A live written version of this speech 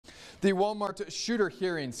The Walmart shooter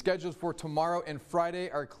hearings scheduled for tomorrow and Friday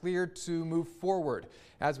are cleared to move forward.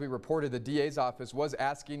 As we reported, the DA's office was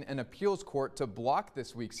asking an appeals court to block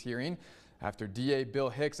this week's hearing after DA Bill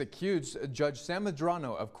Hicks accused Judge Sam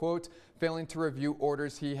Medrano of, quote, failing to review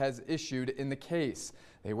orders he has issued in the case.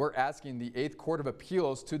 They were asking the 8th Court of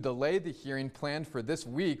Appeals to delay the hearing planned for this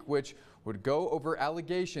week, which would go over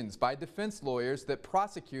allegations by defense lawyers that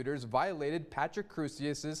prosecutors violated Patrick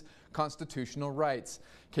Crusius's constitutional rights.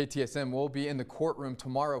 KTSM will be in the courtroom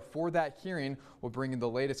tomorrow for that hearing. We'll bring you the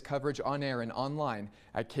latest coverage on air and online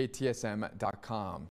at ktsm.com.